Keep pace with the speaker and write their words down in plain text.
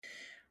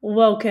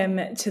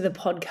Welcome to the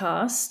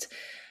podcast.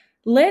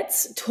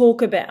 Let's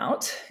talk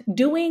about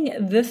doing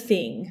the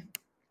thing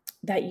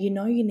that you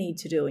know you need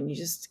to do and you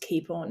just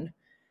keep on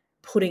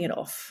putting it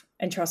off.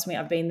 And trust me,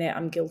 I've been there,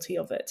 I'm guilty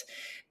of it.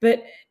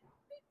 But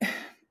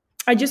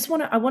I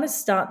want to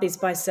start this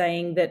by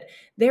saying that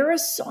there are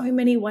so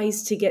many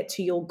ways to get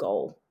to your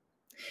goal.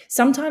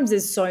 Sometimes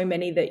there's so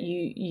many that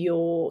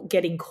you're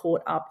getting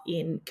caught up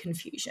in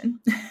confusion.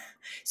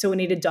 So we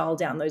need to dial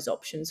down those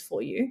options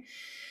for you.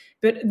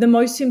 But the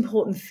most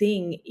important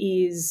thing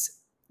is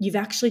you've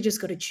actually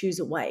just got to choose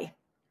a way.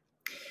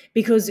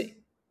 Because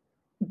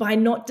by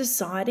not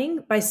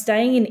deciding, by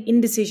staying in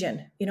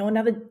indecision,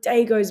 another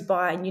day goes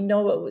by and it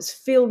was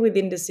filled with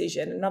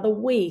indecision, another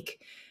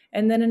week,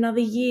 and then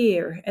another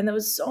year, and there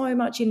was so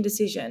much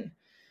indecision.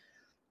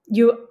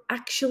 You're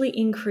actually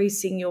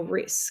increasing your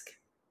risk.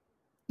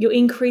 You're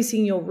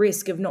increasing your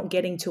risk of not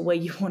getting to where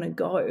you want to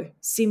go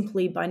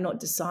simply by not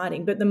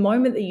deciding. But the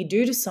moment that you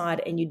do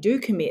decide and you do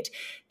commit,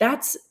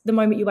 that's the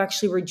moment you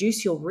actually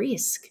reduce your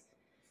risk.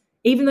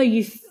 Even though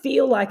you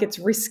feel like it's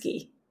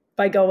risky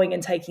by going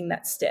and taking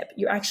that step,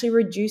 you're actually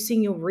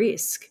reducing your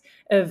risk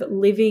of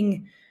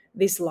living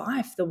this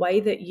life the way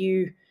that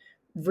you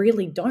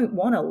really don't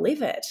want to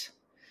live it.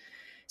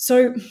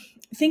 So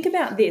think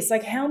about this,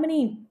 like how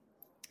many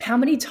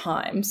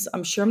times,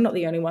 I'm sure I'm not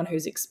the only one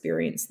who's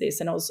experienced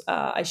this, and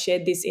I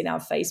shared this in our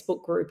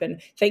Facebook group,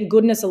 and thank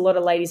goodness a lot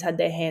of ladies had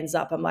their hands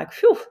up. I'm like,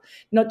 phew,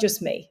 not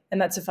just me. And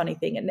that's a funny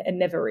thing, and it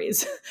never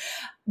is.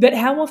 But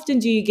how often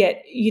do you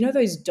get,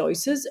 those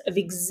doses of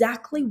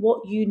exactly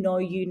what you know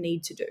you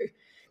need to do?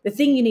 The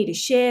thing you need to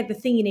share, the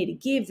thing you need to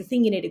give, the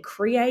thing you need to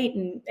create,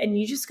 and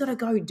you just got to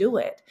go do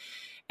it.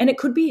 And it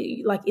could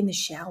be like in the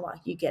shower,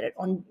 you get it.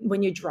 On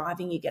when you're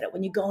driving, you get it.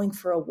 When you're going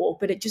for a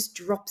walk, but it just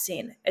drops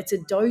in. It's a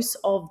dose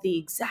of the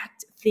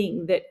exact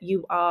thing that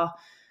you are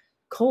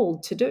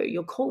called to do.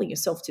 You're calling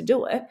yourself to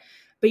do it,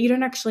 but you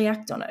don't actually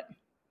act on it.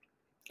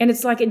 And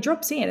it's like it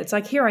drops in. It's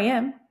like, here I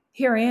am.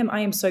 Here I am. I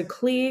am so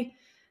clear.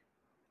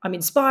 I'm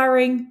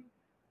inspiring.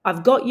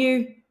 I've got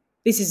you.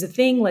 This is the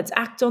thing. Let's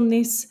act on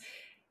this.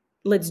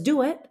 Let's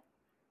do it.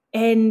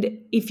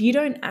 And if you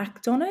don't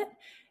act on it,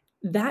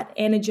 that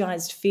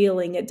energized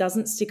feeling, it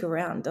doesn't stick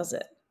around, does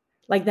it?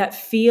 Like that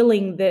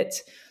feeling that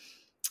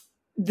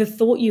the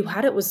thought you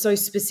had, it was so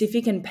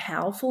specific and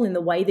powerful in the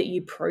way that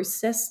you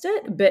processed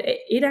it, but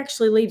it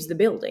actually leaves the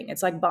building.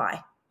 It's like, bye.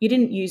 You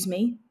didn't use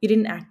me. You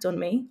didn't act on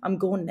me. I'm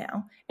gone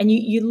now. And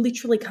you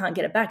literally can't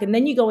get it back. And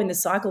then you go in the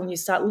cycle and you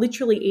start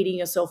literally eating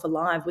yourself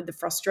alive with the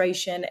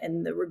frustration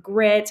and the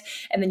regret.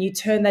 And then you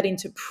turn that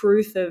into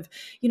proof of,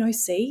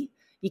 see,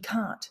 you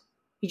can't.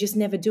 You just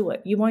never do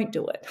it. You won't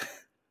do it.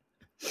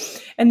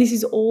 And this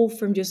is all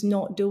from just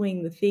not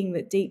doing the thing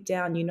that deep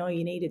down you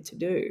needed to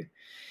do.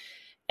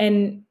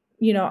 And,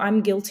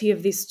 I'm guilty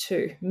of this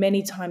too,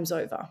 many times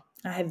over.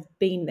 I have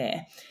been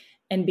there.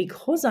 And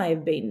because I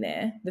have been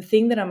there, the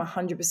thing that I'm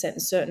 100%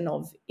 certain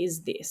of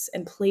is this.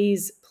 And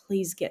please,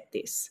 please get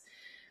this.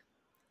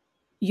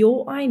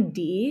 Your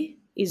idea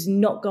is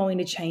not going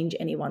to change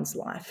anyone's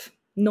life,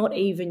 not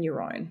even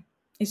your own.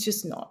 It's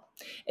just not.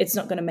 It's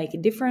not going to make a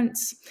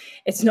difference.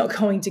 It's not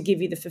going to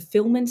give you the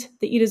fulfillment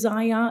that you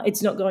desire.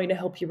 It's not going to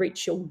help you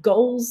reach your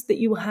goals that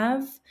you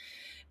have.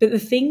 But the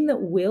thing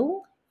that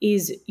will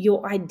is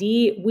your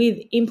idea with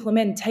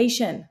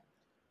implementation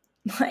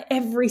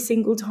every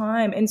single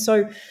time. And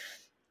so,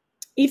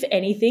 if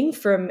anything,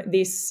 from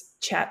this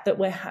chat that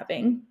we're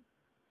having,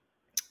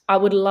 I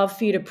would love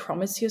for you to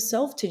promise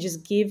yourself to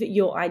just give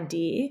your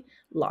idea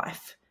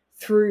life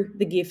through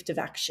the gift of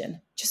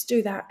action. Just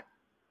do that.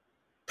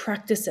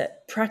 Practice it.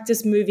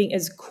 Practice moving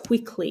as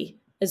quickly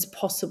as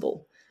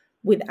possible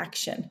with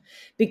action,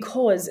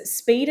 because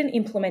speed and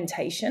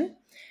implementation,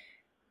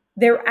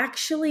 they're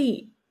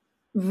actually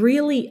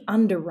really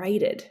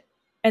underrated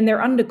and they're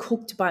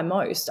undercooked by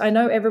most. I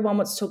know everyone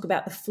wants to talk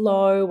about the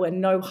flow and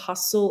no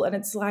hustle, and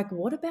it's like,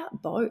 what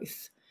about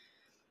both?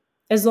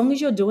 As long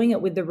as you're doing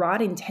it with the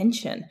right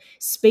intention,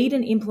 speed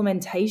and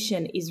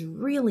implementation is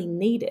really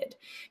needed,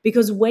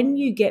 because when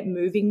you get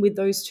moving with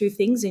those two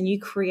things and you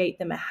create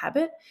them a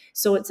habit,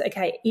 so it's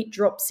okay, it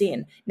drops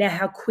in. Now,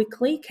 how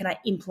quickly can I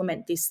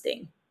implement this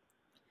thing?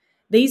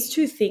 These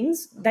two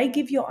things, they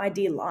give your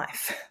idea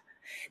life.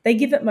 They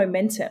give it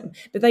momentum,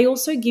 but they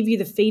also give you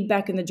the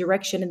feedback and the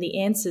direction and the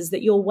answers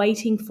that you're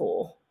waiting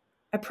for.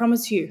 I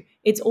promise you,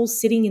 it's all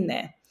sitting in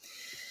there.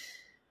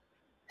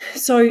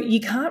 So you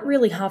can't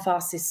really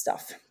half-ass this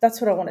stuff. That's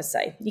what I want to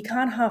say. You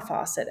can't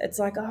half-ass it. It's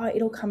like, oh,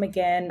 it'll come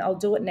again. I'll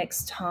do it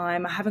next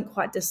time. I haven't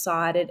quite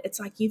decided. It's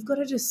like you've got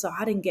to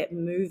decide and get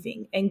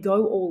moving and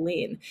go all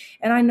in.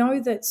 And I know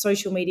that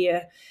social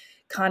media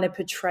kind of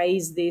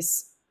portrays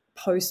this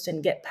post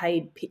and get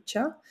paid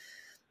picture,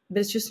 but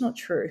it's just not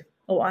true.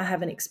 Or I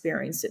haven't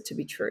experienced it to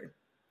be true.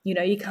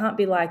 You can't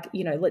be like,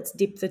 let's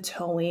dip the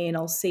toe in.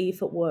 I'll see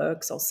if it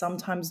works. I'll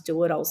sometimes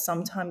do it. I'll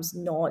sometimes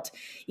not.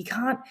 You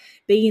can't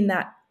be in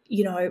that,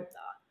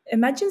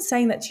 imagine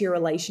saying that to your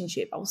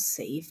relationship. I'll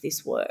see if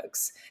this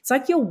works. It's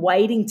like you're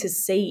waiting to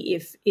see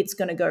if it's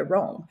going to go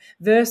wrong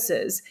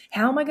versus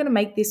how am I going to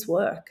make this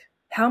work?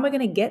 How am I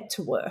going to get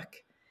to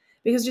work?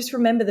 Because just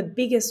remember, the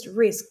biggest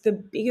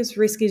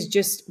risk is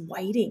just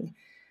waiting.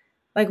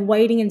 Like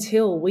waiting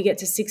until we get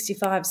to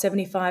 65,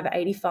 75,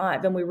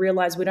 85, and we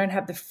realize we don't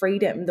have the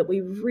freedom that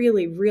we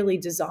really, really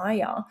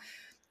desire.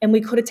 And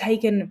we could have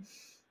taken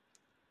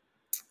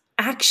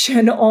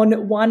action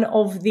on one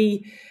of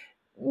the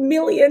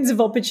millions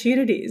of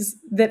opportunities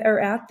that are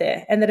out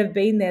there and that have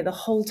been there the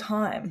whole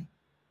time.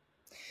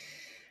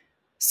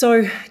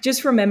 So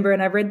just remember,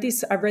 and I read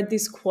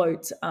this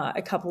quote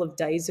a couple of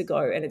days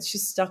ago, and it's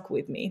just stuck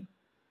with me.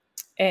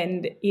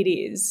 And it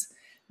is,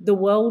 the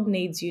world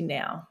needs you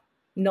now,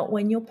 not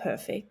when you're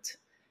perfect,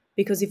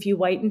 because if you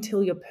wait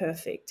until you're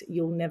perfect,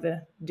 you'll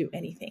never do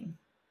anything.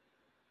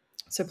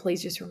 So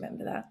please just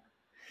remember that.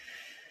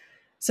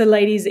 So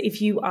ladies,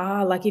 if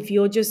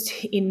you're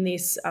just in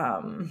this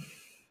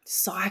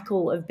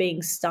cycle of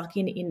being stuck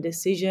in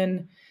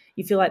indecision,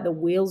 you feel like the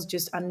wheels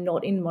just are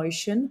not in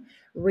motion,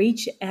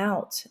 reach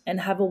out and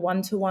have a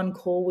one-to-one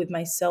call with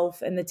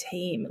myself and the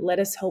team. Let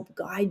us help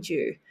guide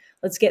you.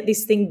 Let's get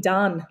this thing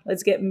done.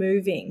 Let's get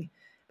moving,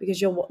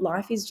 because your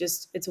life is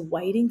just, it's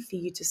waiting for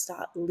you to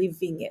start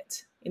living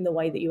it in the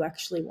way that you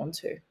actually want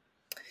to.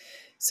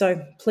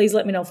 So please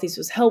let me know if this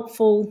was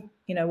helpful,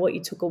 what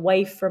you took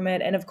away from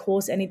it, and of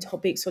course, any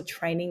topics or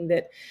training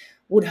that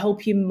would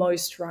help you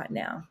most right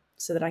now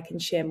so that I can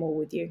share more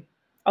with you.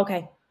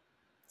 Okay,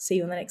 see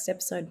you on the next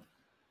episode.